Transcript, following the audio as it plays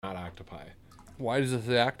not Octopi. Why does it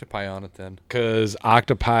say Octopi on it then? Because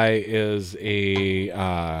Octopi is a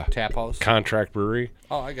Tap house? contract brewery.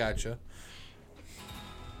 Oh, I gotcha.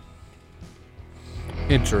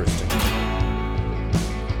 Interesting.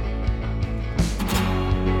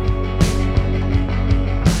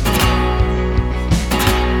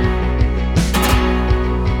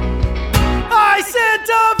 I sent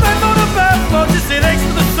a Venmo to Venmo to say thanks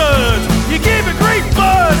for the surge. You gave a great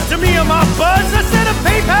buzz to me and my buds. I sent a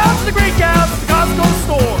PayPal to the great gals at the Costco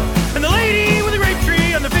store and the lady with the grape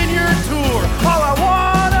tree on the vineyard tour. All I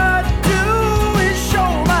wanna do is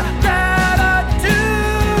show my gratitude,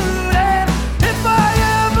 and if I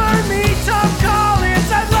ever meet Tom Collins,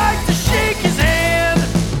 I'd like to shake his hand.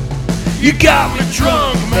 You got me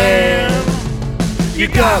drunk, man. You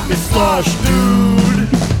got me sloshed, dude.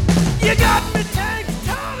 You got me tanked.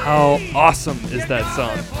 How awesome is that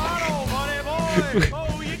song?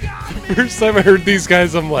 First time I heard these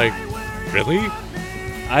guys, I'm like, really?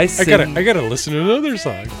 I gotta listen to another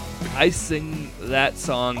song. I sing that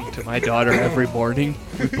song to my daughter every morning.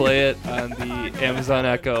 We play it on the Amazon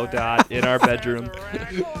Echo Dot in our bedroom,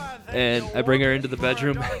 and I bring her into the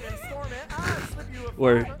bedroom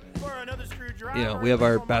where, you know, we have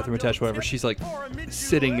our bathroom attached, whatever. She's like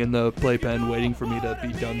sitting in the playpen waiting for me to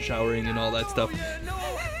be done showering and all that stuff.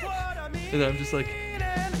 And I'm just like,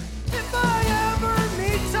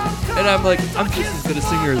 and I'm like, I'm just as good a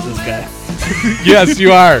singer as this guy. Yes,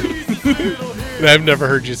 you are. And I've never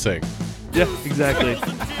heard you sing. Yeah, exactly.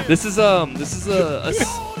 This is a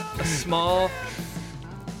small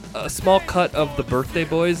cut of the Birthday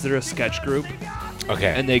Boys. They're a sketch group.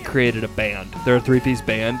 Okay. And they created a band. They're a 3-piece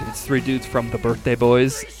band. It's 3 dudes from the Birthday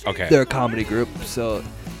Boys. Okay. They're a comedy group, so...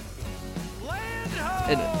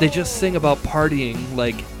 And they just sing about partying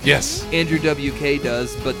like Yes. Andrew WK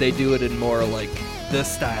does, but they do it in more like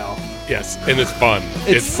this style. Yes, and it's fun.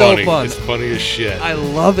 It's so funny. fun. It's funny as shit. I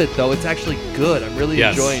love it, though. It's actually good. I'm really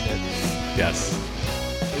Yes. enjoying it. Yes.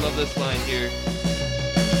 I love this line here.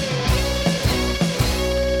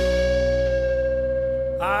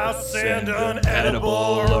 I'll send an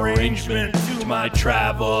edible arrangement to my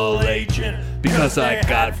travel agent Because I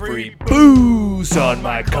got free booze on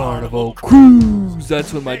my Carnival cruise.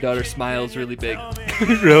 That's when my daughter smiles really big.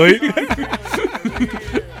 Really?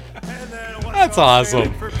 That's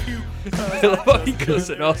awesome. I love how he goes,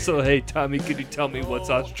 and also, hey, Tommy, could you tell me what's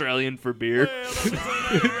Australian for beer?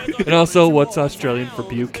 And also, what's Australian for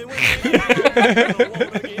puke?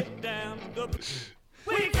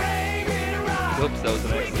 Whoops, that was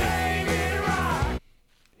an accident.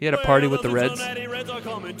 He had a party with the Reds.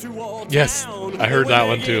 Yes, I heard that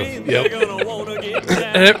one too. Yep.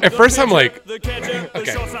 And at first I'm like,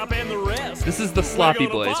 okay. This is the Sloppy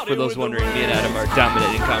Boys, for those wondering. Me and Adam are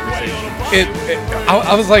dominating conversation.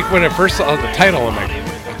 I was like, when I first saw the title, I'm like,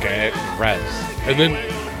 okay, Reds. And then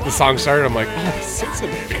the song started, I'm like, oh, the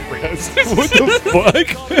Cincinnati Reds. What the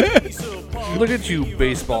fuck? Look at you,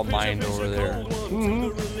 baseball mind over there. Mm-hmm.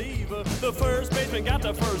 The first baseman got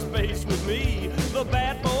to first base with me. The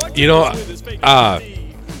bat boy. You know,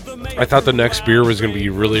 I thought the next beer was going to be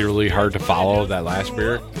really, really hard to follow, that last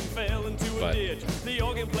beer. But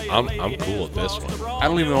I'm cool with this one. I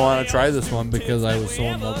don't even want to try this one because I was so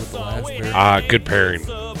in love with the last beer. Good pairing.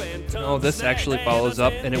 No, this actually follows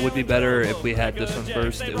up, and it would be better if we had this one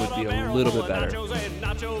first. It would be a little bit better.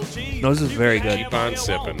 No, this is very good. Keep on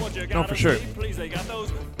sipping. No, for sure.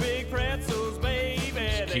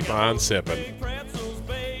 Keep on sipping.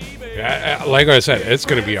 Like I said, it's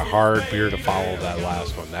going to be a hard beer to follow that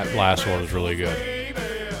last one. That last one was really good.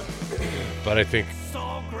 But I think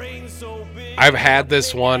I've had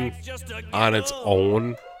this one on its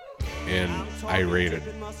own, and I rated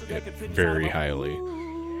it very highly.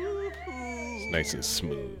 It's nice and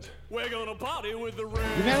smooth. We've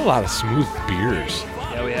had a lot of smooth beers.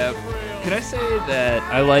 Yeah, we have. Can I say that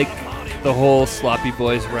I like the whole Sloppy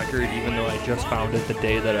Boys record, even though I just found it the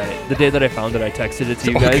day that I found it, I texted it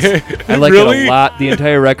to you guys. Okay. I like Really? it a lot. The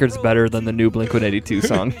entire record's better than the new Blink-182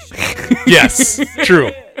 song. Yes,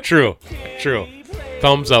 true.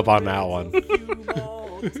 Thumbs up on that one.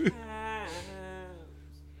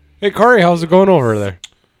 Hey, Corey, how's it going over there?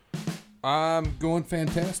 I'm going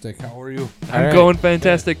fantastic. How are you? I'm right. going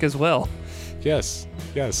fantastic as well. Yes.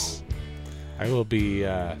 I will be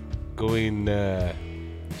going.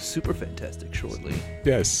 Super fantastic shortly.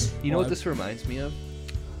 Yes. You know what this reminds me of?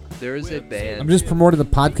 There is a band. I'm just promoting the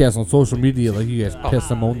podcast on social media like you guys piss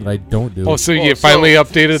them on that I don't do. Oh, so you finally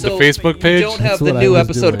updated so the Facebook page? You don't have That's the what I new was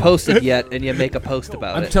episode doing. posted yet, and you make a post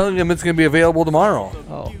about I'm it. telling them it's going to be available tomorrow.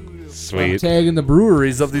 Oh, I'm Sweet. tagging the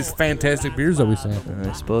breweries of these fantastic beers that we sample.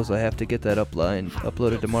 I suppose I have to get that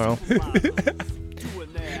uploaded tomorrow.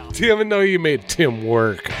 Damn it, no, you made Tim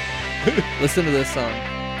work. Listen to this song.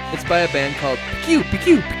 It's by a band called PQ,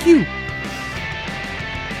 PQ, PQ.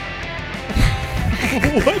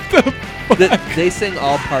 What the? They sing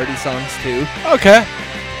all party songs too. Okay.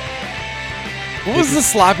 What was the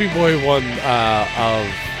Sloppy Boy one of?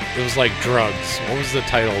 It was like drugs. What was the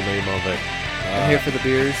title name of it? I'm here for the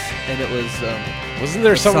beers, and it was Wasn't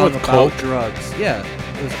there a something song with about coke? drugs. Yeah,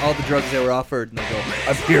 it was all the drugs they were offered, and they go,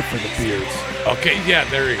 "I'm here for the beers." Okay, yeah,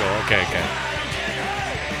 there you go. Okay.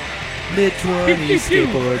 Mid-20s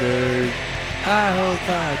skateboarder. I hope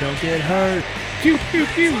I don't get hurt. Pew pew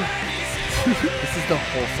pew. This is the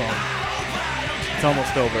whole song. It's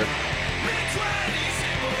almost over.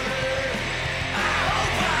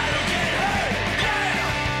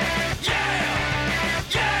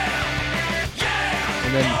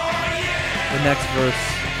 And then the next verse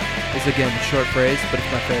is again a short phrase, but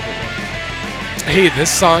it's my favorite one. Hey, this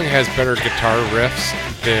song has better guitar riffs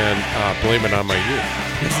than "Blame It on My Youth."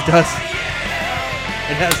 Yes, it does.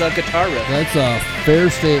 It has a guitar riff. That's a fair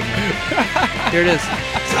statement. Here it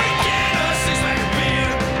is.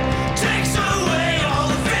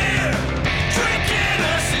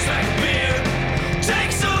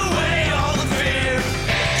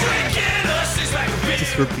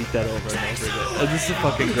 Just repeat that over and over again. This is a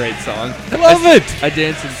fucking great song. Love it. I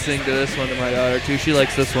dance and sing to this one to my daughter too. She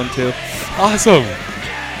likes this one too. Awesome.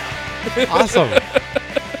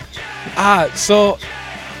 So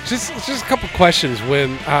just a couple questions.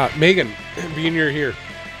 When Megan, being you're here,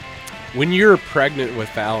 when you were pregnant with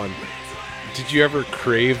Fallon, did you ever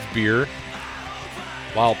crave beer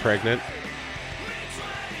while pregnant?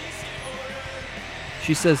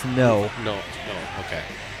 She says no. No. Okay.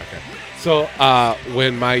 So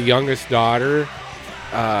when my youngest daughter,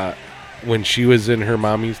 when she was in her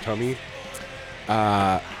mommy's tummy,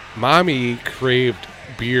 mommy craved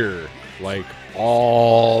beer like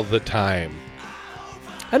all the time.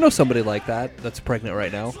 I know somebody like that that's pregnant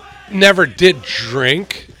right now. Never did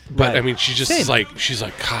drink, but Right. I mean, she just Same. is like, she's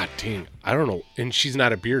like, God dang, I don't know. And she's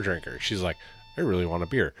not a beer drinker. She's like, I really want a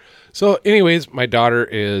beer. So anyways, my daughter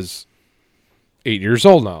is 8 years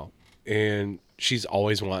old now, and she's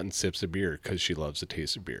always wanting sips of beer because she loves the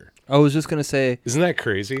taste of beer. I was just gonna say, Isn't that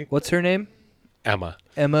crazy? what's her name? Emma.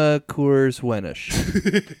 Emma Coors Wenish.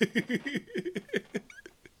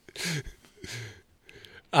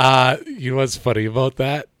 You know what's funny about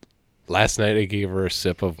that? Last night I gave her a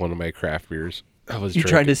sip of one of my craft beers. I was You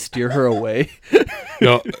drinking. trying to steer her away?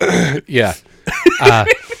 No, yeah.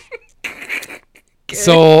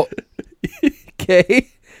 So Okay.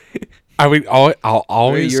 I would. I'll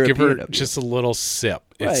always give European her of you. just a little sip.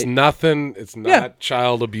 It's Right. nothing. It's not Yeah.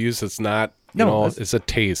 child abuse. It's not. You No, know, that's- it's a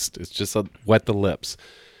taste. It's just a wet the lips.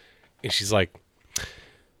 And she's like,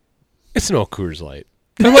 "It's no Coors Light."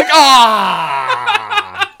 I'm like,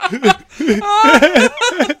 "Ah!"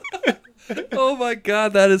 Oh my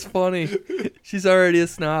god, that is funny. She's already a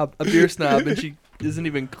snob, a beer snob, and she isn't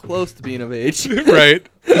even close to being of age. Right?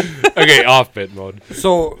 Okay, off bit mode.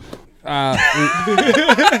 So,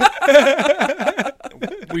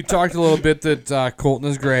 we talked a little bit that Colton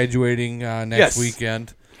is graduating next Yes.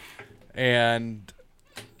 weekend, and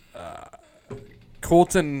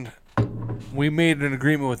Colton, we made an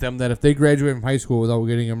agreement with them that if they graduate from high school without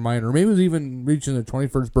getting a minor, or maybe it was even reaching their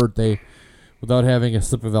 21st birthday without having a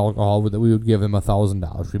sip of alcohol, that we would give them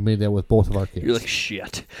 $1,000. We made that with both of our kids. You're like,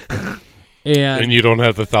 shit. And you don't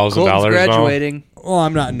have the $1,000 Colton's now. graduating. Oh,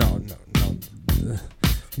 I'm not. No.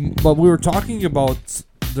 But we were talking about.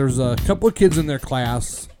 There's a couple of kids in their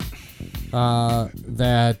class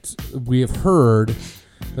that we have heard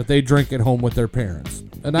that they drink at home with their parents,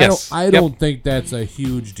 and Yes. I Yep. don't think that's a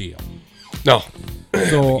huge deal. No,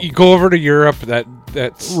 So you go over to Europe.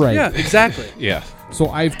 That's right. Yeah, exactly. Yeah. So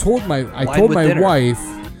I've told my Wine told with my dinner. wife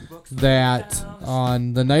that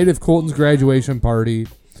on the night of Colton's graduation party,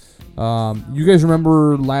 you guys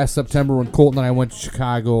remember last September when Colton and I went to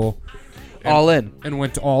Chicago All in. and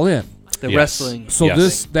went to All In. The Yes. wrestling. So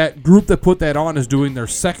Yes. that group that put that on is doing their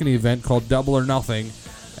second event called Double or Nothing,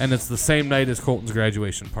 and it's the same night as Colton's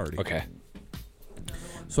graduation party. Okay.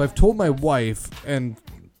 So I've told my wife, and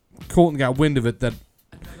Colton got wind of it, that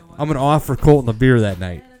I'm going to offer Colton a beer that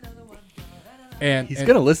night. And He's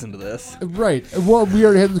going to listen to this. Right. Well, we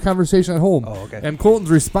already had this conversation at home. Oh, okay. And Colton's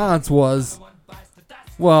response was,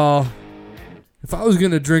 well, If I was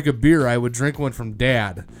going to drink a beer, I would drink one from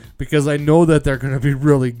Dad because I know that they're going to be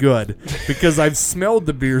really good because I've smelled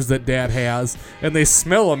the beers that Dad has, and they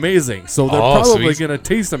smell amazing. So they're probably going to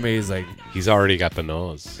taste amazing. He's already got the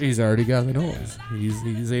nose. He's already got the nose.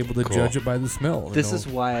 He's able to judge it by the smell. This is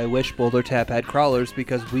why I wish Boulder Tap had crawlers,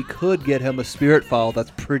 because we could get him a Spirit Fowl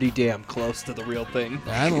that's pretty damn close to the real thing.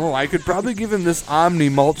 I don't know. I could probably give him this Omni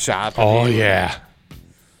malt shot. Oh, yeah.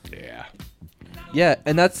 Yeah. Yeah,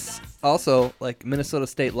 and that's also, like, Minnesota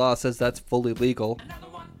state law says that's fully legal.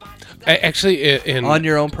 Actually, On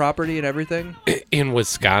your own property and everything? in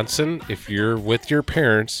Wisconsin, if you're with your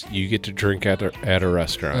parents, you get to drink at a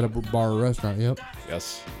restaurant. At a bar or restaurant, yep.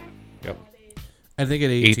 Yes. Yep. I think at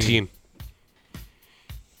 18.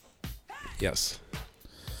 Yes.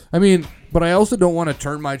 I mean, but I also don't want to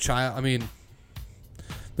turn my child. I mean,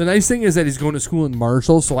 the nice thing is that he's going to school in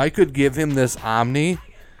Marshall, so I could give him this Omni.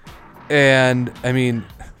 And, I mean,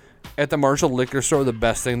 at the Marshall liquor store, the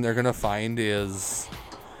best thing they're going to find is...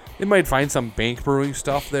 They might find some bank brewing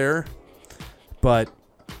stuff there, but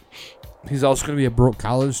he's also going to be a broke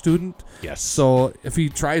college student. Yes. So if he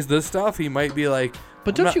tries this stuff, he might be like...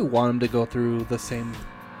 But don't you want him to go through the same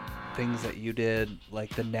things that you did,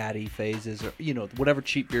 like the natty phases, or, you know, whatever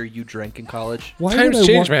cheap beer you drank in college? Times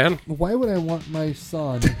change, man. Why would I want my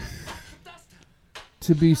son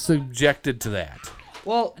to be subjected to that?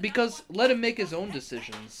 Well, because let him make his own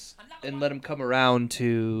decisions and let him come around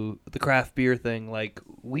to the craft beer thing like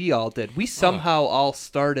we all did. We somehow all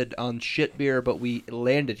started on shit beer, but we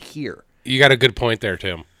landed here. You got a good point there,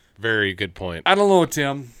 Tim. Very good point. I don't know,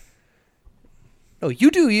 Tim. Oh, you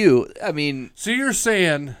do you. I mean... So you're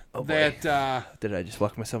saying boy. that... Did I just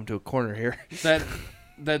walk myself into a corner here?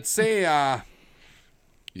 that say...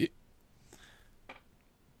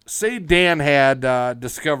 say Dan had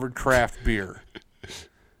discovered craft beer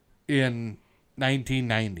in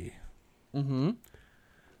 1990. Mm-hmm.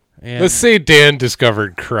 And Let's say Dan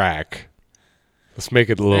discovered crack. Let's make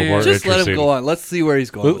it a little more just interesting. let him go on. Let's see where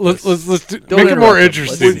he's going. Let's Don't make it more interrupt him.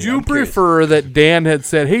 interesting. would you prefer that Dan had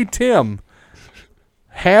said, "Hey Tim,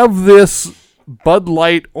 have this Bud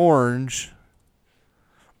Light Orange,"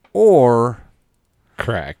 or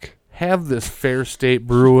Crack. have this Fair State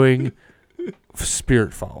Brewing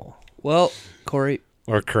Spirit Fowl? Well, Corey,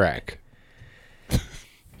 Or crack.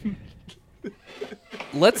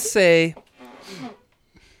 let's say,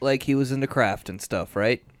 like, he was into craft and stuff,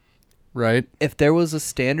 right? Right. If there was a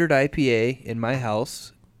standard IPA in my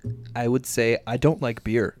house, I would say I don't like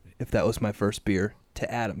beer, if that was my first beer,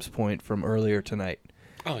 to Adam's point from earlier tonight.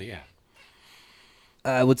 Oh, yeah.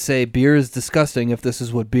 I would say beer is disgusting if this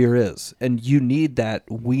is what beer is. And you need that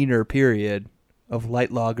wiener period of light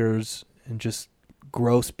lagers and just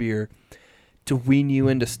gross beer to wean you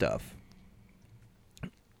into stuff.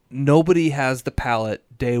 Nobody has the palate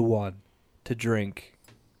day one to drink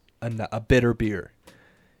a bitter beer.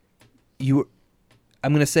 I'm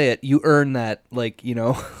going to say it, you earn that, like, you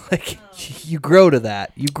know, like, you grow to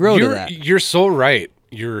that. You grow to that. You're so right.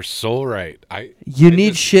 You're so right. You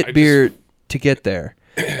need shit beer to get there.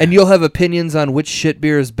 And you'll have opinions on which shit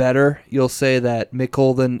beer is better. You'll say that Mick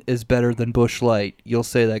Holden is better than Busch Light. You'll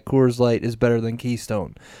say that Coors Light is better than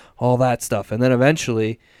Keystone. All that stuff. And then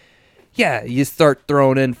eventually, yeah, you start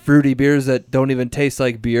throwing in fruity beers that don't even taste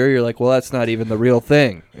like beer. You're like, well, that's not even the real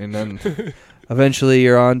thing. And then eventually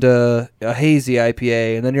you're on to a hazy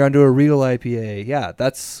IPA. And then you're on to a real IPA. Yeah,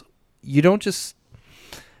 that's... You don't just...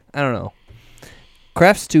 I don't know.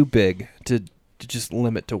 Craft's too big to just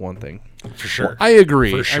limit to one thing. For sure. Well, I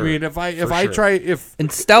agree. For sure. I mean, if I sure. try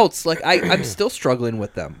And stouts, like, I'm still struggling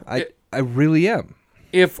with them. I really am.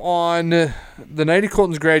 if on the night of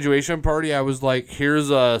Colton's graduation party I was like, here's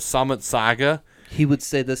a Summit Saga, He would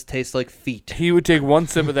say this tastes like feet. he would take one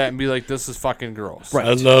sip of that and be like, this is fucking gross. Right.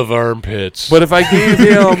 I love armpits. But if I gave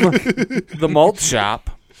him the malt shop,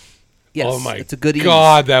 Yes, oh my it's a good ease.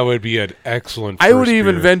 God, that would be an excellent I would first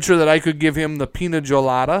even beer. venture that I could give him the Pina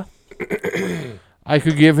Colada. I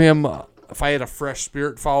could give him, if I had a fresh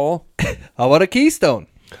Spirit Fowl. How about a Keystone?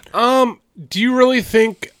 Do you really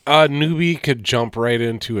think a newbie could jump right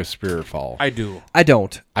into a Spirit Fowl? I do. I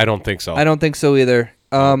don't. I don't think so. I don't think so either.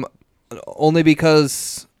 Only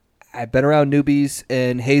because I've been around newbies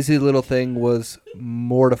and Hazy Little Thing was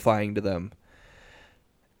mortifying to them.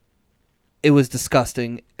 It was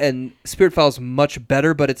disgusting, and Spirit Fowl is much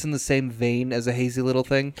better, but it's in the same vein as a Hazy Little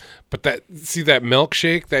Thing. But that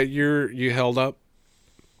milkshake that you held up,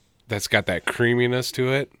 that's got that creaminess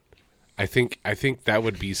to it. I think that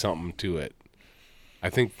would be something to it. I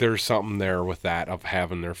think there's something there with that of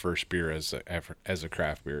having their first beer as a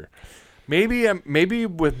craft beer. Maybe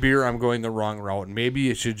with beer I'm going the wrong route. Maybe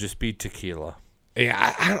it should just be tequila.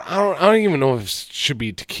 Yeah, I don't even know if it should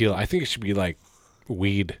be tequila. I think it should be like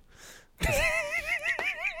weed.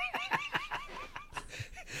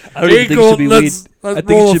 I don't even think it should be weed. Let's I think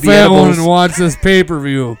roll it a should be fat one edibles. and watch this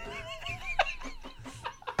pay-per-view.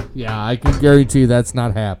 Yeah, I can guarantee that's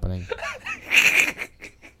not happening.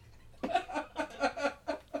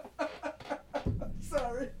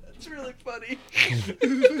 Sorry, that's really funny.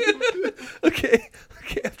 Okay,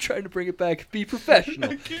 I'm trying to bring it back. Be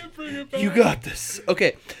professional. I can't bring it back. You got this.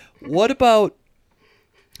 Okay, what about...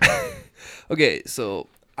 Okay, so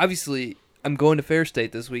obviously I'm going to Fair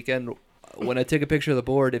State this weekend. When I take a picture of the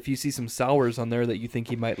board, if you see some sours on there that you think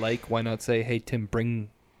he might like, why not say, hey, Tim,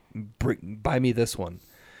 buy me this one.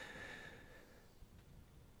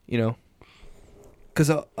 You know? Because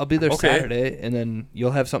I'll be there Saturday, and then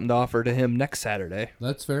you'll have something to offer to him next Saturday.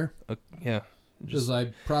 That's fair. Yeah. Because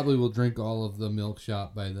I probably will drink all of the milk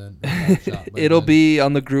shot by then. It'll be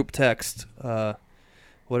on the group text.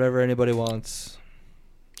 Whatever anybody wants.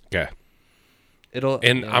 Okay.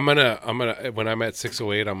 I'm gonna when I'm at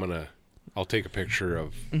 608, I'll take a picture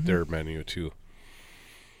of their menu too.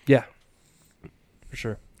 Yeah. For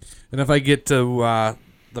sure. And if I get to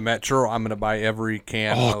the Metro, I'm gonna buy every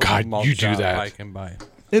can. Oh, of God, malt you do shot that. I can buy.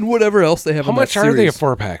 And whatever else they have. How in much that are they a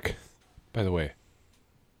series. 4-pack? By the way,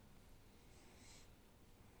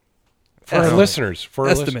 for our Estimate. listeners,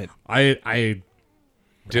 Estimate. I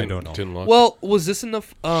didn't know. Didn't look. Well, was this in the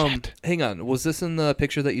hang on? Was this in the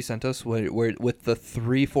picture that you sent us where with the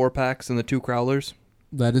 3 4-packs and the 2 crowlers?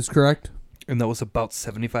 That is correct. And that was about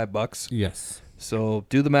 $75. Yes. So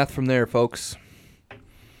do the math from there, folks.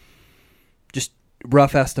 Just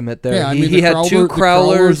rough estimate there. Yeah, I mean, he had 2 the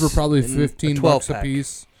crowlers. were probably and a $15 a 12-pack.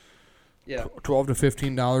 piece. Yeah. $12 to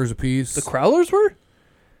 $15 a piece. The crowlers were?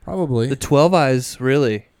 Probably. The 12 eyes,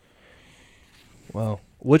 really? Wow.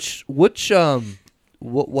 What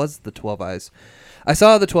was the 12 eyes? I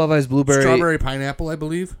saw the 12 eyes blueberry. Strawberry pineapple, I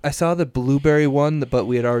believe. I saw the blueberry one, but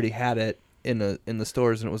we had already had it in the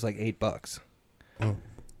stores, and it was like $8. Oh.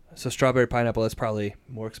 So strawberry pineapple is probably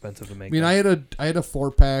more expensive to make. I mean, I had a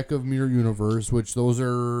 4-pack of Mirror Universe, which those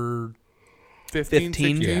are 15.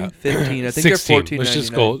 16? Yeah. 15. I think 16. they're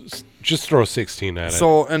 $14.99. Let's just throw 16 at it.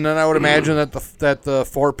 So, and then I would imagine that the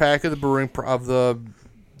 4-pack of the brewing of the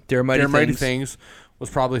Dear Mighty Mighty Things. Things was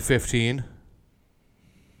probably 15.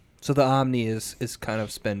 So the Omni is kind of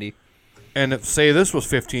spendy. And if say this was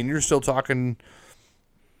 15, you're still talking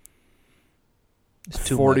It's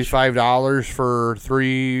too much. $45 for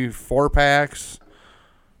 3 4-packs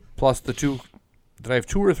plus the 2. Did I have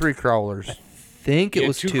 2 or 3 crowlers? I think it You had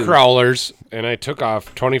was 2 2. crawlers, and I took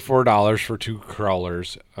off $24 for 2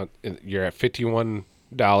 crawlers. You're at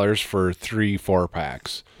 $51 for 3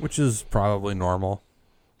 4-packs. Which is probably normal.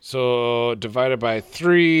 So divided by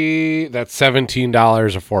 3, that's $17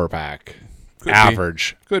 a 4-pack.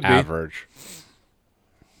 Average. Could be. Average.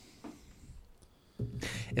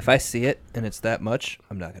 If I see it and it's that much,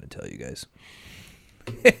 I'm not going to tell you guys.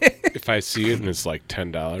 If I see it and it's like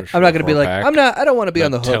 $10, for I'm not a going to be like, 4-pack, I don't want to be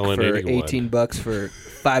on the Not hook telling for anyone. $18 for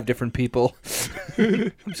 5 different people.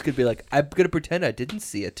 I'm just going to be like, I'm going to pretend I didn't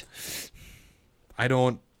see it. I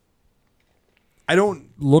don't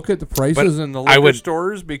look at the prices But in the I liquor would-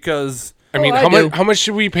 stores because I mean, I do. how much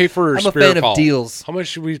should we pay for I'm a Spirit fan of Fall? deals. How much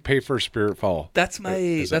should we pay for Spirit Fall? That's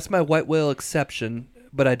my white whale exception,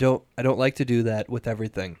 but I don't like to do that with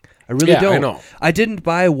everything. I really Yeah, don't. I know. I didn't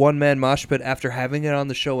buy One Man Mosh Pit after having it on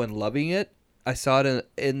the show and loving it. I saw it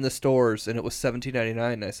in the stores and it was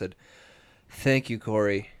 $17.99. And I said, "Thank you,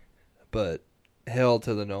 Corey, but hell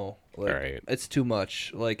to the no. Like, All right. it's too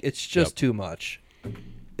much. Like it's just too much.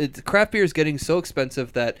 Craft beer is getting so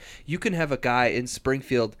expensive that you can have a guy in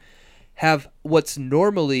Springfield have what's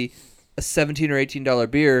normally a $17 or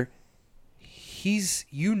 $18 beer. He's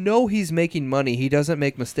making money. He doesn't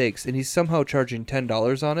make mistakes, and he's somehow charging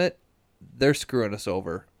 $10 on it. They're screwing us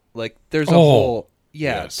over. Like there's a whole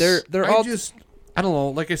yes. They're I all I don't know.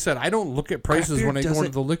 Like I said, I don't look at prices beer when I go doesn't-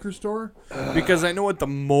 into the liquor store because I know at the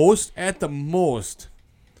most,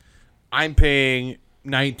 I'm paying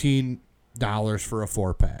 $19 for a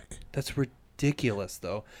 4-pack. that's ridiculous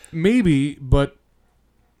though. Maybe, but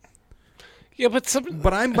Yeah,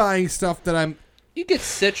 but I'm buying stuff that I'm. You get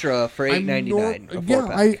Citra for $8.99.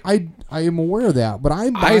 Yeah, I am aware of that, but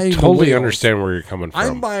I'm buying I the totally whales. understand where you're coming from.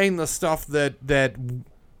 I'm buying the stuff that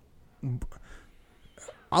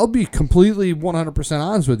I'll be completely 100%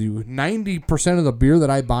 honest with you. 90% of the beer that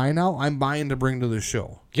I buy now, I'm buying to bring to the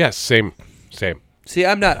show. Yes, same. See,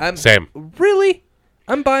 I'm not. I'm Same. Really?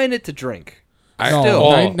 I'm buying it to drink. No, Still.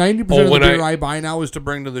 90% of the when beer I buy now is To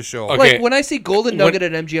bring to the show. Okay. Like when I see Golden When- Nugget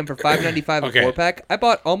at MGM for $5.95 Okay. a 4-pack, I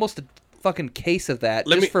bought almost fucking case of that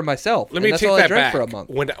Let just me- for myself. Let and me that's take all that I drank back. for a month.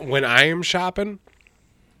 When I am shopping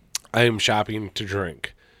to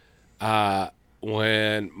drink.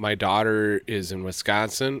 When my daughter is in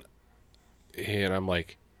Wisconsin, and I'm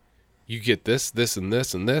like, you get this, this, and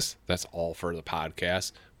this, and this. That's all for the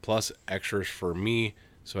podcast, plus extras for me,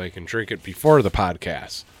 so I can drink it before the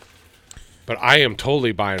podcast. But I am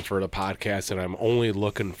totally buying for the podcast, and I'm only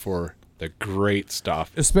looking for the great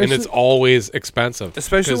stuff. Especially- and it's always expensive.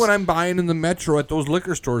 Especially 'Cause- when I'm buying in the Metro at those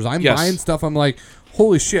liquor stores. I'm Yes. buying stuff. I'm like,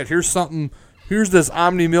 holy shit, here's something. Here's this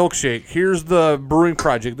Omni milkshake. Here's the brewing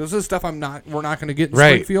project. This is stuff we're not going to get in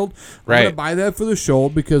Right. Springfield. I'm Right. going to buy that for the show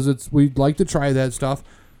because we'd like to try that stuff.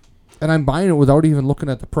 And I'm buying it without even looking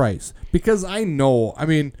at the price. Because I know, I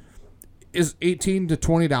mean, is $18 to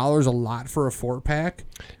 $20 a lot for a 4-pack?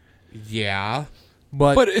 Yeah.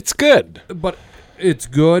 but it's good. But it's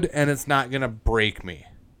good and it's not going to break me.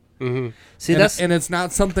 See, And, that's and it's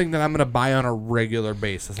not something that I'm going to buy on a regular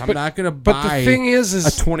basis. I'm But- not going to But buy the thing is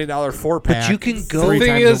a $20 4-pack you can go- three the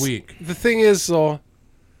thing times is, a week. The thing is, though,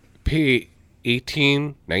 pay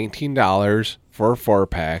 $18, $19 for a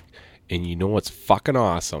 4-pack, and you know what's fucking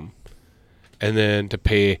awesome. And then to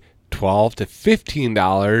pay $12 to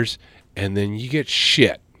 $15, and then you get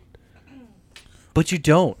shit. but you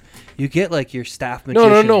don't. You get like your staff No,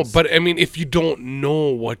 magicians. But I mean, if you don't know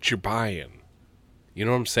what you're buying, you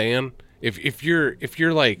know what I'm saying? If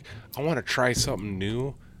you're like, I want to try something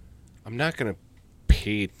new, I'm not gonna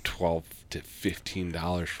pay $12 to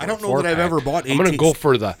 $15 for. I don't a know that I've 4-pack. ever bought I'm gonna 18 go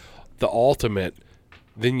for the ultimate.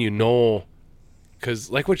 Then you know, because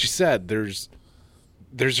like what you said, there's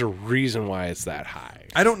a reason why it's that high.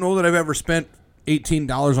 I don't know that I've ever spent $18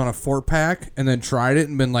 on a 4-pack and then tried it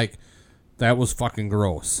and been like, that was fucking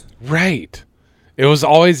gross. Right. It was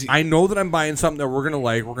always. I know that I'm buying something that we're going to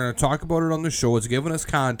like. We're going to talk about it on the show. It's giving us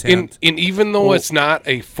content. And even though it's not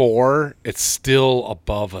a 4, it's still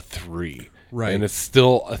above a 3. Right. And it's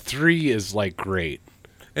still a 3 is like great.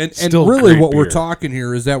 And Still really great what we're beer. talking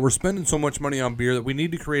here is that we're spending so much money on beer that we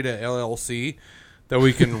need to create a LLC that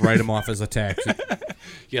we can write them off as a tax.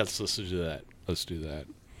 Yes, let's do that. Let's do that.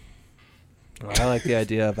 I like the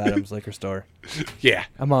idea of Adam's Liquor Store. Yeah.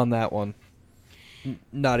 I'm on that one.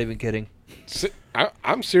 Not even kidding.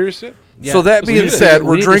 I'm serious. Yeah. So that We being need to- said, we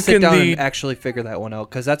we're need to sit drinking down the- and actually figure that one out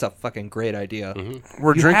because that's a fucking great idea.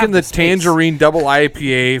 We're You drinking have the the space. Tangerine Double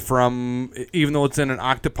IPA from, even though it's in an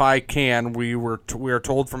octopi can, we are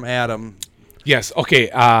told from Adam. Yes. Okay.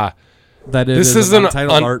 That This is an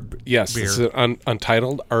Untitled Art yes. beer. This is an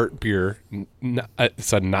untitled art beer.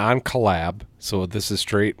 It's a non-collab, so this is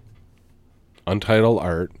straight untitled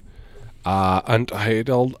art.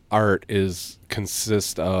 Untitled art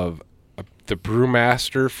consists of the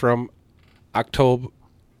brewmaster from Octopi.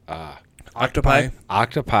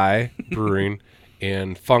 Octopi Brewing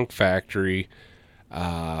and Funk Factory.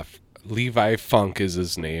 Levi Funk is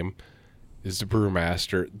his name, is the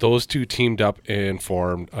brewmaster. Those two teamed up and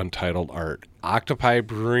formed Untitled Art. Octopi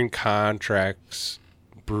Brewing contracts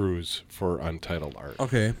brews for Untitled Art.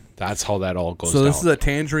 Okay. That's how that all goes So this down. is a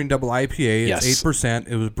Tangerine Double IPA. It's Yes. 8%.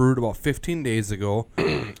 It was brewed about 15 days ago.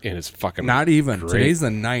 And it's fucking Not even. great. Today's the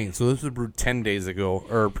 9th. So this was brewed 10 days ago.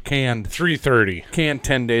 Or canned 330.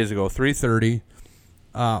 10 days ago. 3:30.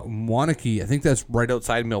 Wanakee. I think that's right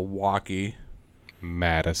outside Milwaukee.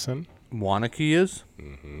 Madison. Wanakee is?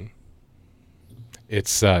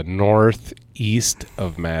 It's northeast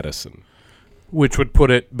of Madison. Which would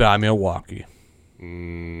put it by Milwaukee.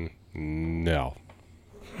 No.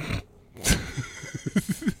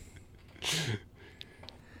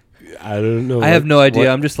 I don't know. I have no idea. what-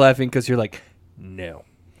 I'm just laughing because you're like, no.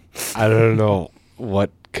 I don't know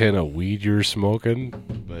what kind of weed you're smoking,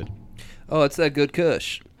 but Oh, it's that good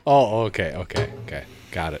Kush. okay,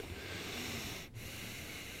 got it.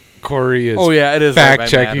 Corey is Oh, yeah, it is right by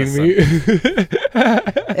fact checking me.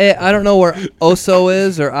 Hey, I don't know where Oso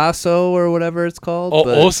is or Aso or whatever it's called. Oh,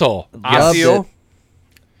 but also, loved Osseo? it.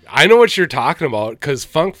 I know what you're talking about because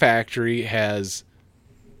Funk Factory has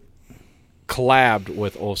collabed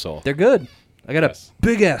with Oso. They're good. I got Yes. a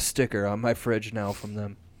big ass sticker on my fridge now from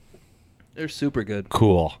them. They're super good.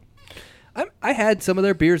 Cool. I had some of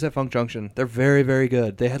their beers at Funk Junction. They're very, very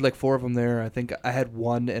good. They had like 4 of them there. I think I had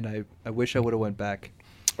one, and I wish I would have went back.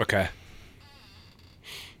 Okay.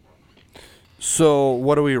 So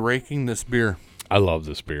what are we ranking this beer? I love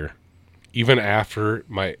this beer. Even after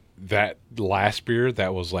that last beer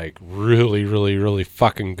that was like really, really, really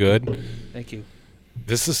fucking good, Thank you.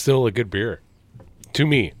 this is still a good beer. To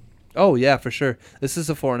me. Oh yeah, for sure. This is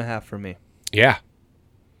a 4.5 for me. Yeah.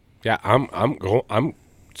 Yeah, I'm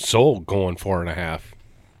so going 4.5.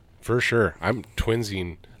 For sure. I'm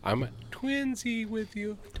twinsing twinsy with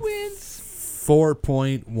you. Twins.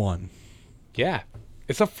 4.1. Yeah.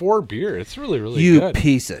 It's a 4 beer. It's really, really You good.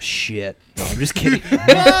 piece of shit. No, I'm just kidding.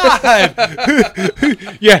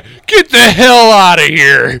 Yeah, get the hell out of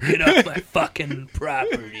here. Get off my fucking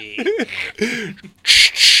property.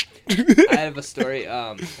 I have a story.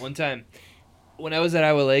 One time, when I was at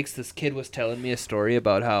Iowa Lakes, this kid was telling me a story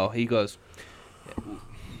about how he goes,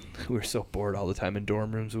 we were so bored all the time in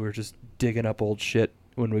dorm rooms. We were just digging up old shit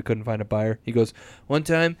when we couldn't find a buyer. He goes, one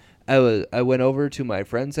time I went over to my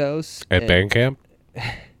friend's house At and band camp?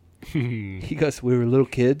 he goes, we were little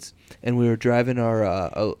kids and we were driving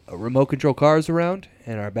our remote control cars around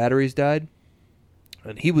and our batteries died.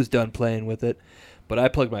 And he was done playing with it, but I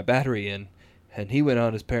plugged my battery in and he went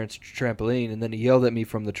on his parents' trampoline and then he yelled at me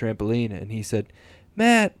from the trampoline and he said,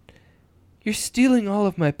 Matt, you're stealing all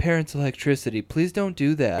of my parents' electricity. Please don't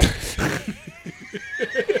do that.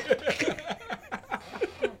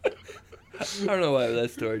 I don't know why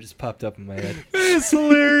that story just popped up in my head. It's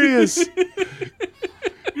hilarious.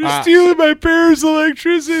 You're stealing my parents'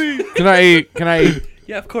 electricity. Can I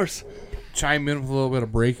Yeah, of course. chime in with a little bit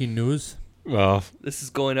of breaking news? Well, This is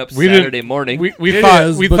going up We didn't- Saturday morning. we It thought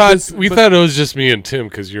is, we but thought this- we but- thought it was just me and Tim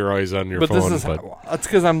because you're always on your But phone. this is that's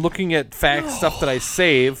because I'm looking at stuff that I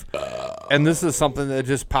save, and this is something that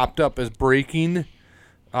just popped up as breaking,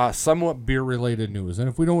 somewhat beer Related news. And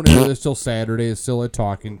if we don't air this till Saturday, it's still a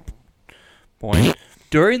talking point.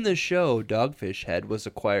 During the show, Dogfish Head was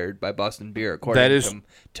acquired by Boston Beer, according That is-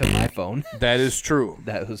 to my phone. That is true.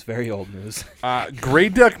 That was very old news. Grey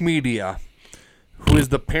Duck Media, who is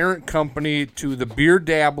the parent company to the Beer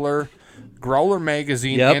Dabbler, Growler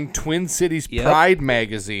Magazine, Yep. and Twin Cities Yep. Pride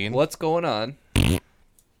Magazine, What's going on?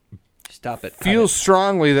 Stop it. Cut feels it.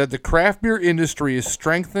 strongly that the craft beer industry is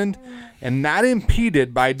strengthened and not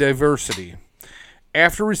impeded by diversity.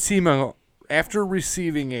 After receiving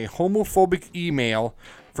a homophobic email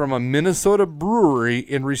from a Minnesota brewery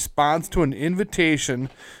in response to an invitation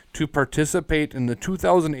to participate in the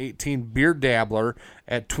 2018 Beer Dabbler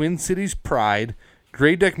at Twin Cities Pride,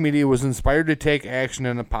 Grey Duck Media was inspired to take action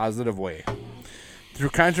in a positive way. Through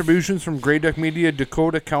contributions from Grey Duck Media,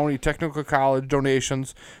 Dakota County Technical College,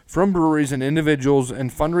 donations from breweries and individuals, and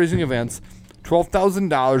fundraising events,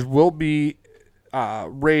 $12,000 will be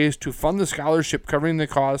raised to fund the scholarship covering the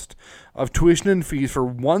cost of tuition and fees for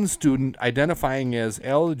one student identifying as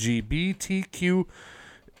LGBTQ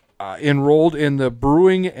enrolled in the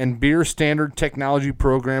Brewing and Beer Standard Technology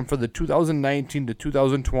Program for the 2019 to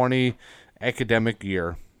 2020 academic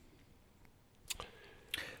year.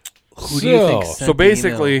 Who do you think sent So the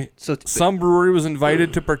basically, email? So some brewery was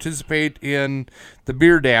invited to participate in the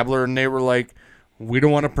Beer Dabbler, and they were like, we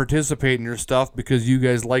don't want to participate in your stuff because you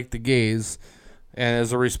guys like the gays. And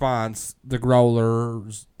as a response, the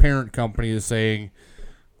Growler's parent company is saying,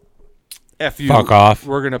 "F you, Fuck off.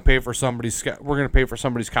 We're gonna pay for somebody's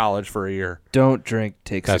college for a year." don't drink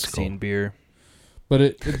Take That's 16 cool. beer.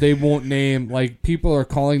 But they won't name, like, people are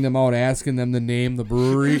calling them out, asking them to name the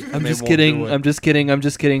brewery. I'm They just won't kidding. do it. I'm just kidding. I'm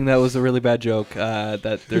just kidding. That was a really bad joke.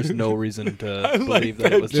 That there's no reason to believe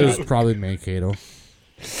that it was It was not. probably Mankato.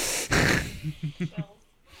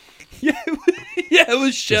 Yeah, it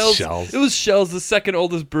was Shell's. Shell's. It was Shell's, the second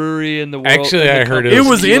oldest brewery in the world. Actually, in the I heard It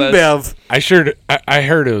was US. InBev. I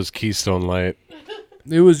heard it was Keystone Light.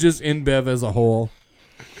 It was just InBev as a whole.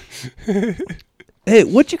 Hey,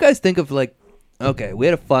 what you guys think of, like? Okay, we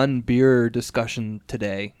had a fun beer discussion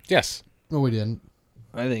today. Yes. No, we didn't.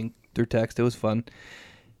 I think through text it was fun,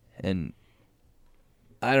 and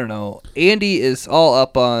I don't know. Andy is all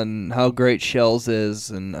up on how great Shells is,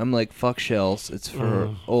 and I'm like, fuck Shells. It's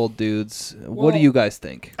for old dudes. What do Well- you guys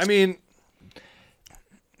think? I mean,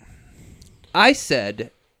 I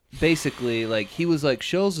said, basically, like, he was like,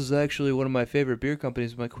 Shells is actually one of my favorite beer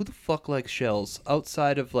companies. I'm like, who the fuck likes Shells?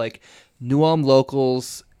 Outside of, like, New Ulm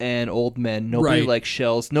locals and old men, nobody Right. likes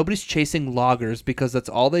Shells. Nobody's chasing loggers because that's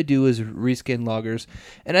all they do is reskin loggers.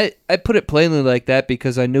 And I put it plainly like that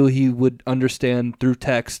because I knew he would understand through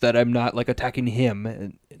text that I'm not, like, attacking him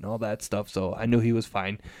and all that stuff. So I knew he was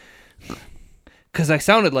fine. Because I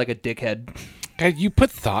sounded like a dickhead God, you put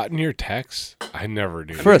thought in your text? I never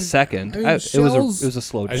do. for a second. I mean, it was Shells- a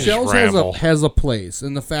slow I just Shells ramble. has a place,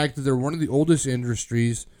 and the fact that they're one of the oldest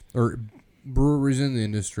industries or breweries in the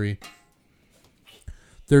industry.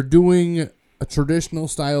 They're doing a traditional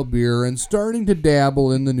style beer and starting to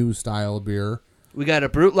dabble in the new style beer. We got a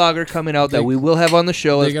Brute Lager coming out that we will have on the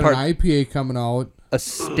show They as got part an IPA coming out, a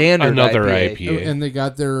standard Another IPA. IPA. and they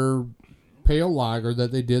got their pale lager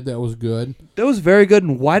that they did that was good. That was very good.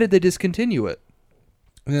 And why did they discontinue it?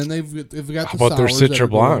 And then they've got How the about their sours that Citra are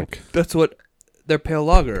going. Blanc? That's their pale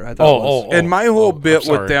lager. I thought was. And my whole I'm bit with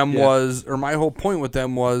sorry. them Yeah. was, or my whole point with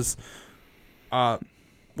them was,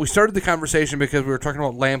 we started the conversation because we were talking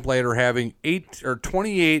about Lamplighter having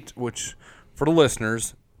 28, which for the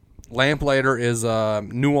listeners, Lamplighter is a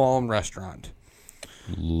New Ulm restaurant.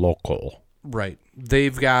 Local. Right. They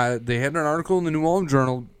had an article in the New Ulm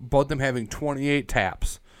Journal about them having 28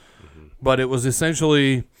 taps. But it was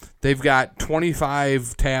essentially, they've got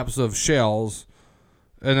 25 taps of shells,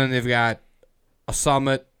 and then they've got a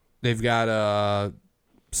Summit, they've got a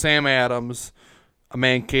Sam Adams, a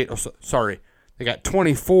Mankato, they got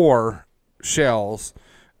 24 shells,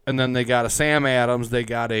 and then they got a Sam Adams, they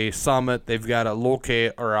got a Summit, they've got a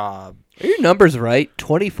Locate, or a Are your numbers right?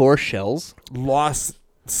 24 shells? Lost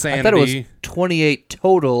Sanity. I thought it was 28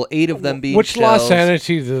 total, 8 of them being Which shells. Lost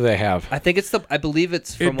Sanity do they have? I think it's I believe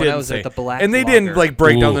it's It from when I didn't was say. at the Black And they Lager. didn't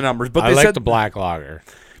break down Ooh, the numbers, but I they like said the black lager.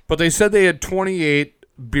 But they said they had 28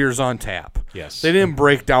 beers on tap. Yes. They didn't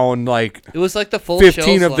break down like It was like the full 15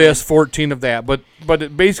 shells of line. this, 14 of that. But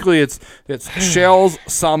basically it's Shells,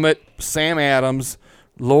 Summit, Sam Adams,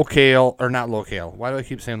 Locale, or not Locale. Why do I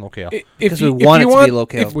keep saying Locale? Because we want it to be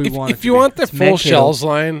local. If you want the It's full Mankato. shells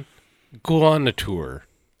line, go on the tour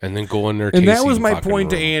and then go in there. And that was tasting my fucking point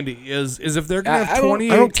to room. Andy is if they're going to I have don't-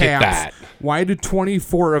 28 I don't get taps, that. why do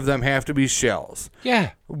 24 of them have to be shells?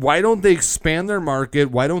 Yeah. Why don't they expand their market?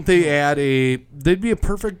 Why don't they add they'd be a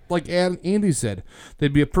perfect, like Andy said,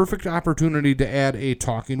 they'd be a perfect opportunity to add a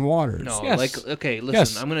Talking Waters. No, Yes. like, okay, listen,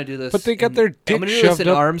 Yes. I'm going to do this. But they got their I'm dick going to do this shoved in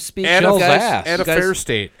up arm speak. Add Shell's a, ass. at a Guys, fair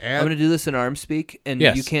state. I'm going to do this in arm speak, and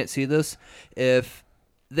Yes. you can't see this. If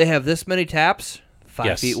they have this many taps, 5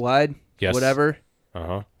 Yes. feet wide, Yes. whatever,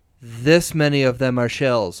 Uh-huh. this many of them are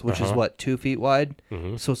shells, which is Uh-huh. what, 2 feet wide?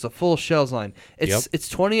 Mhm. So it's a full shells line. Yep. It's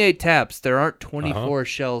 28 taps. There aren't 24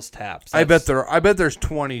 shells taps. I bet That's- there's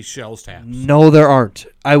 20 shells taps. No, there aren't.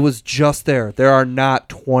 I was just there. There are not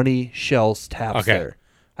 20 shells taps Okay. there.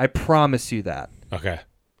 I promise you that. Okay.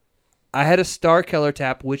 I had a Star Killer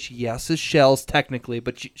tap, which, yes, is shells technically,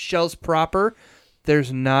 but shells proper,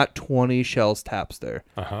 there's not 20 shells taps there.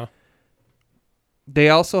 Uh-huh. They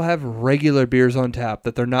also have regular beers on tap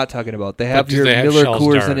that they're not talking about. They have do your they have Miller Shells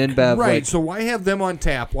Coors Dark? and InBev. Right, like- so why have them on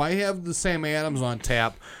tap? Why have the Sam Adams on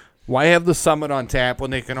tap? Why have the Summit on tap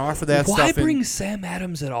when they can offer that why stuff? bring Sam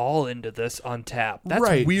Adams at all into this on tap? That's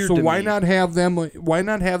right. weird. So to why me. not have them? Why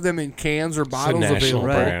not have them in cans or It's a bottles national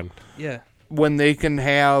available brand. Yeah, when they can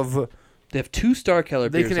have? they have 2 Star Killer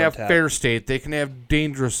They beers can on have tap. Fair State. They can have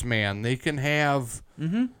Dangerous Man. They can have.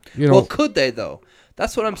 You know, Well, could they though?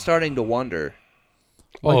 That's what I'm starting to wonder.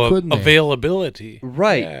 Why Oh, couldn't they? availability.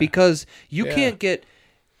 Right, Yeah. because you Yeah. can't get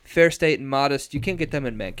Fair State and Modest. You can't get them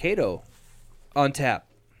in Mankato on tap.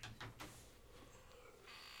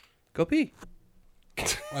 Go pee.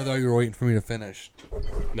 I thought you were waiting for me to finish.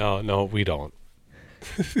 No, we don't.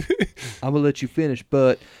 I'm gonna let you finish,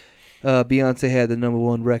 but Beyonce had the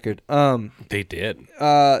 #1 record. They did.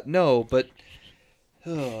 No, but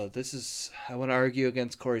this is. I want to argue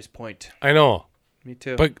against Corey's point. I know. Me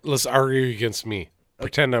too. But let's argue against me.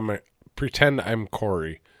 Pretend I'm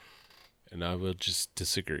Corey, and I will just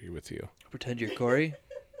disagree with you. Pretend you're Corey.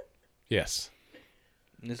 Yes.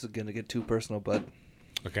 This is gonna get too personal, but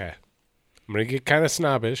Okay. I'm gonna get kind of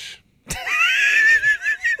snobbish.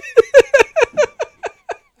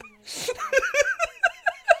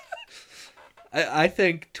 I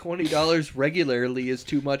think $20 regularly is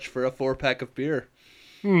too much for a 4-pack of beer.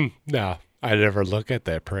 No, I never look at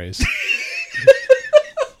that price.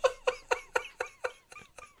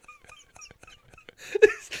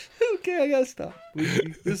 Okay, I gotta stop.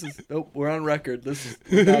 This is. Nope, we're on record. This is.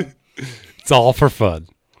 We're done. It's all for fun.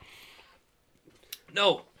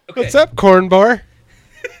 No. Okay. What's up, corn bar?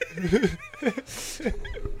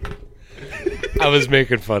 I was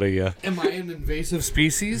making fun of you. Am I an invasive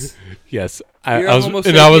species? Yes, You're I a was, Homo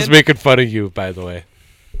and I was sapien? making fun of you. By the way,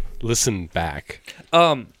 listen back.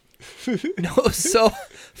 No. So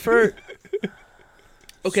for.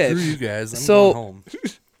 Okay. Screw you guys. I'm So- going home.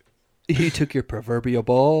 You took your proverbial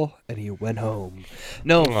ball and you went home.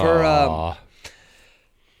 No, for Aw.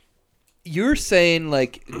 you're saying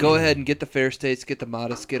like go ahead and get the Fair States, get the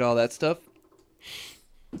Modest, get all that stuff.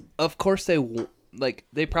 Of course they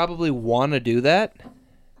they probably want to do that,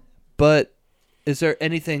 but is there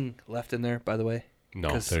anything left in there? By the way, No,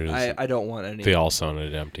 'Cause there isn't. I don't want any. They all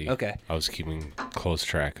sounded empty. Okay. I was keeping close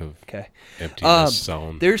track of Okay. emptiness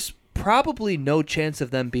zone. There's probably no chance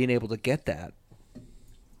of them being able to get that.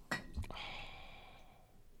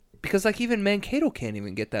 Because like even Mankato can't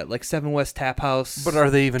even get that. Like 7 West Tap House. But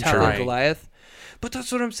are they even Tyler trying? Goliath. But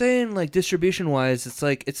that's what I'm saying. Like distribution wise, it's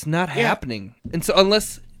like it's not happening. And so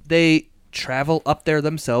unless they travel up there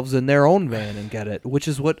themselves in their own van and get it, which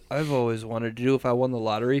is what I've always wanted to do if I won the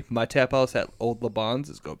lottery. My tap house at Old LeBon's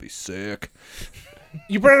is going to be sick.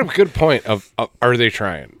 You brought up a good point of are they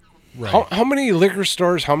trying? Right. How many liquor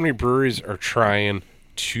stores, how many breweries are trying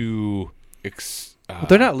to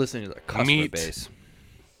they're not listening to their customer meet- base.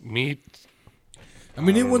 meet? I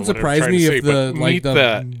mean, it don't wouldn't know what I'm surprise trying me to say, if but the meet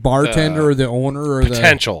the bartender or the owner or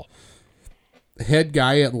potential. the head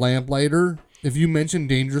guy at Lamplighter, if you mentioned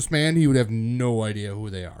Dangerous Man, he would have no idea who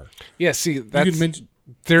they are. Yeah, see, You that's could mention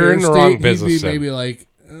they're in the Fair wrong State, business. He'd be then. maybe like,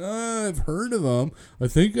 I've heard of them. I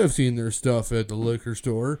think I've seen their stuff at the liquor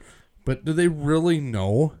store. But do they really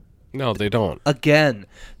know? No, they don't. Again,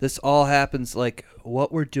 this all happens like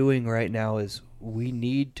what we're doing right now is we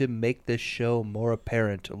need to make this show more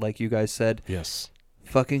apparent. Like you guys said, Yes.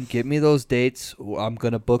 fucking give me those dates. I'm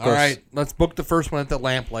going to book All us. right, let's book the first one at the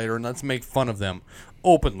Lamplighter and let's make fun of them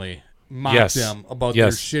openly. Mock Yes. them about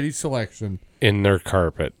Yes. their shitty selection In their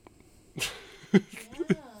carpet.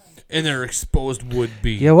 and their exposed wood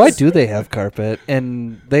beams. Yeah, why do they have carpet?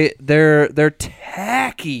 And they're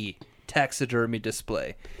tacky taxidermy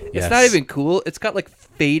display. It's not Yes. even cool. It's got like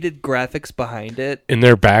faded graphics behind it. In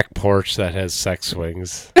their back porch that has sex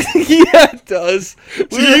swings. Yeah, it does.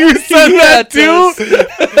 You said Yeah, that it does. too?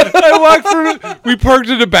 I walked through. We parked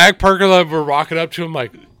in the back parking lot. We're walking up to him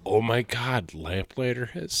like, oh my God, Lamplighter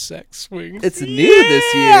has sex swings. It's new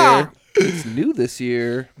this year. It's new this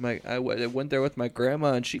year. I went there with my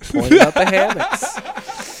grandma and she pointed out the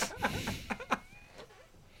hammocks.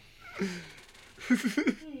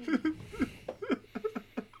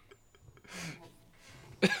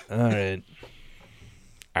 All right.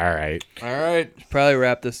 All right. All right. Probably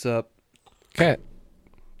wrap this up. Okay.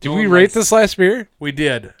 Did No we one rate likes- this last beer? We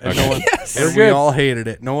did. And, Okay. no one, Yes. and We're we good. all hated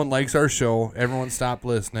it. No one likes our show. Everyone stopped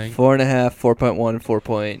listening. 4.5, 4.1,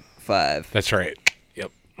 4.5. That's right.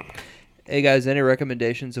 Yep. Hey guys, any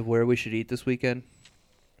recommendations of where we should eat this weekend?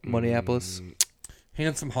 Minneapolis.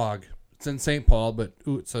 Handsome Hog. It's in St. Paul, but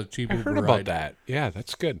it's a cheap I Uber heard ride. about that. Yeah,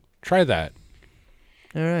 that's good. Try that.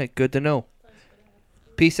 All right, good to know.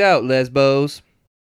 Peace out, Lesbos.